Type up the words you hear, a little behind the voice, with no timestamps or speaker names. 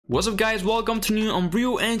What's up guys, welcome to new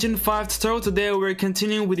Unreal Engine 5 tutorial. Today we're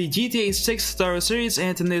continuing with the GTA 6 tutorial series,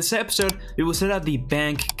 and in this episode we will set up the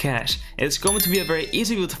bank cache. It's going to be a very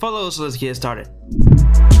easy video to follow, so let's get started.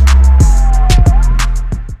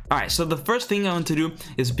 Alright, so the first thing I want to do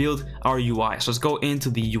is build our UI. So let's go into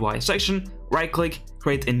the UI section, right click,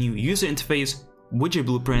 create a new user interface, widget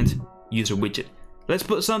blueprint, user widget. Let's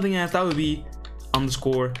put something as that would be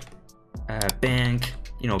underscore bank,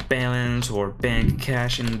 balance or bank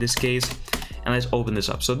cache in this case, and let's open this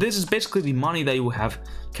up. So this is basically the money that you will have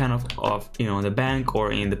kind of in the bank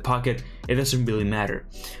or in the pocket. It doesn't really matter,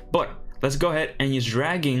 but let's go ahead and use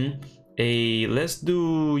dragging let's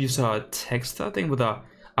do use a text, I think, with a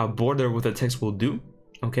border with a text will do.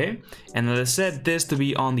 Okay, and then let's set this to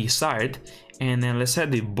be on the side, and then let's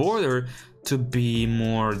set the border to be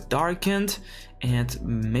more darkened and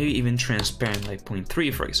maybe even transparent, like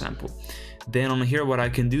 0.3 for example. Then on here, what I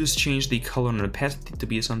can do is change the color and opacity to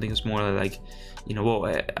be something that's more like, I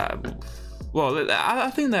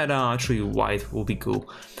think that actually white will be cool.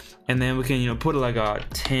 And then we can, put like a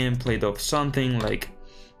template of something like,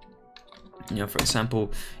 for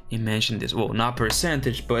example, imagine this, well, not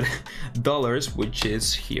percentage, but dollars, which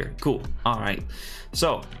is here. Cool. All right.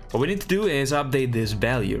 So what we need to do is update this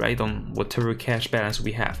value, right, on whatever cache balance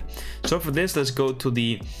we have. So for this, let's go to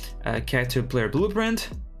the character player blueprint.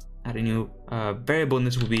 Add a new variable, and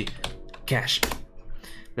this will be cache.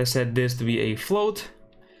 Let's set this to be a float,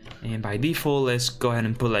 and by default let's go ahead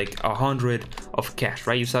and put like 100 of cache,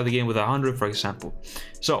 right? You start the game with 100 for example.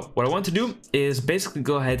 So what I want to do is basically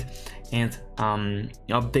go ahead and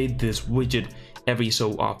update this widget every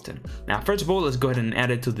so often. Now first of all, let's go ahead and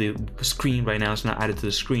add it to the screen. Right now it's not added to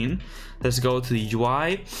the screen. Let's go to the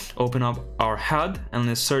UI, open up our HUD, and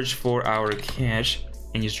let's search for our cache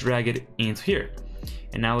and just drag it into here.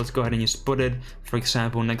 And now let's go ahead and just put it, for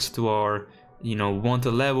example, next to our,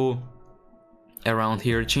 wanted level around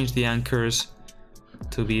here. Change the anchors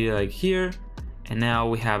to be like here, and now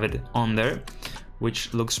we have it on there,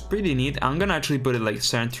 which looks pretty neat. I'm gonna actually put it like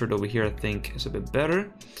centered over here. I think it's a bit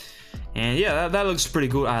better. And yeah, that looks pretty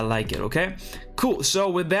good. I like it. Okay, cool. So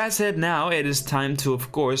with that said, now it is time to,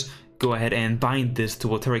 of course, go ahead and bind this to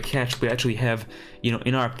whatever cache we actually have,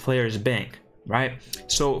 in our player's bank. Right,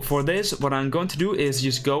 so for this, what I'm going to do is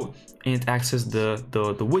just go and access the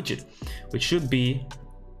widget, which should be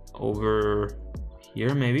over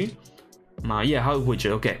here maybe. Yeah, HUD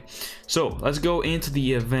widget. Okay, so let's go into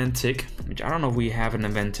the event tick, which I don't know if we have an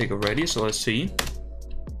event tick already, so let's see.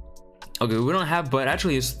 Okay, we don't have, but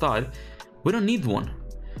actually it's thought we don't need one.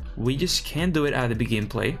 We just can do it at the begin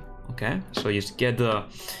play. Okay, so just get the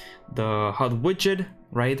HUD widget,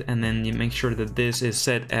 right, and then you make sure that this is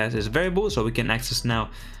set as a variable, so we can access now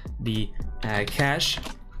the cache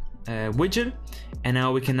widget, and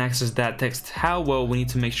now we can access that text. How? Well, we need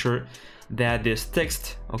to make sure that this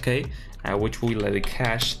text, okay, which we let the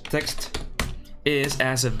cache text, is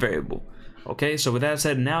as a variable. Okay, so with that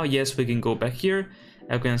said, now yes, we can go back here.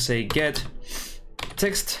 I'm gonna say get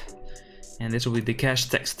text, and this will be the cache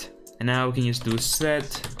text, and now we can just do set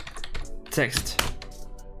text.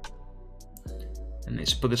 And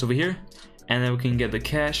let's put this over here, and then we can get the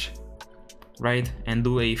cache, right, and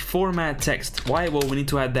do a format text. Why? Well, we need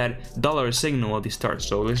to add that dollar signal at the start.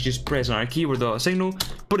 So let's just press on our keyboard dollar signal,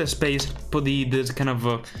 put a space, put this kind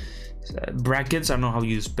of brackets, I don't know how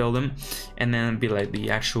you spell them, and then be like the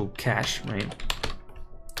actual cache, right?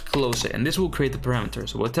 Close it, and this will create the parameter.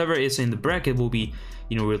 So whatever is in the bracket will be,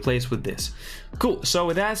 replaced with this. Cool. So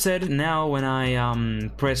with that said, now when I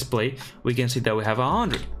press play, we can see that we have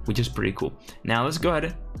 100, which is pretty cool. Now let's go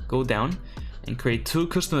ahead, go down, and create two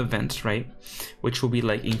custom events, right? Which will be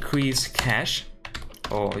like increase cache,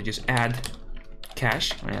 or just add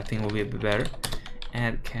cache. Right? I think will be a bit better.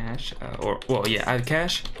 Add cache, add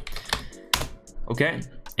cache. Okay,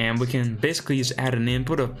 and we can basically just add an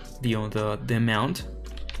input of the amount.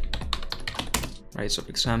 Right, so for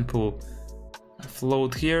example,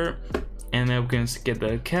 float here, and then we can get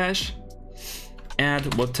the cache,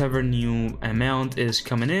 add whatever new amount is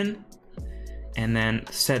coming in, and then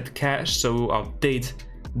set cache, so we'll update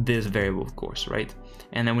this variable, of course, right?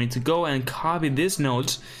 And then we need to go and copy this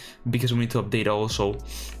nodes, because we need to update also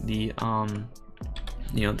the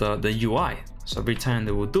the UI. So every time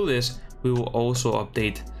that we'll do this, we will also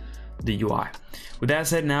update the UI. With that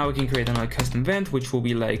said, now we can create another custom event, which will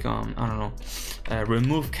be like I don't know,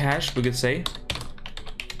 remove cache, we could say,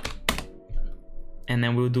 and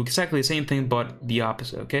then we'll do exactly the same thing but the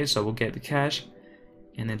opposite. Okay, so we'll get the cache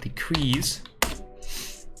and then decrease,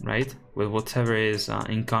 right, with whatever is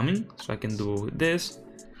incoming. So I can do this,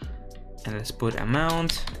 and let's put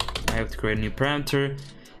amount. I have to create a new parameter,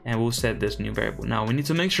 and we'll set this new variable. Now we need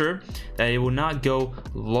to make sure that it will not go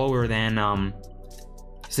lower than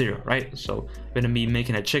 0, right? So we're gonna be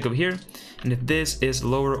making a check over here, and if this is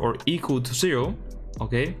lower or equal to 0,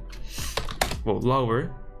 okay, well,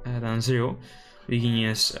 lower than 0, we can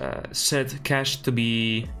just set cache to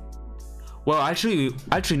be, well, actually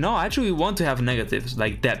we want to have negatives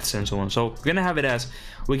like depths and so on. So we're gonna have it as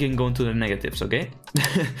we can go into the negatives, okay?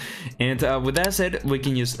 And with that said, we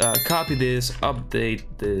can just copy this, update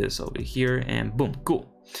this over here, and boom, cool.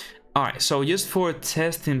 All right, so just for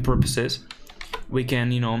testing purposes, we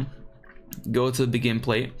can, you know, go to begin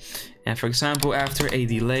play, and for example, after a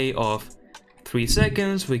delay of 3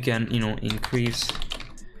 seconds, we can, you know, increase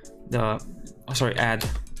the, add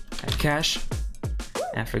a cache,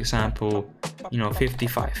 and for example, you know,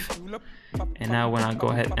 55. And now when I go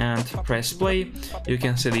ahead and press play, you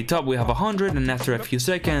can see at the top we have 100, and after a few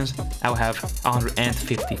seconds I'll have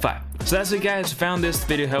 155. So that's it, guys. If you found this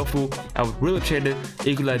video helpful, I would really appreciate it if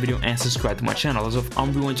you could like the video and subscribe to my channel. As of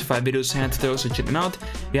I'm doing 5 videos and tutorials, so check them out.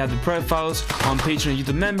 We have the profiles on Patreon and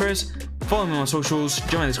YouTube members. Follow me on socials,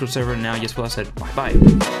 join the Discord server. Now, just what I said,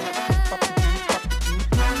 bye.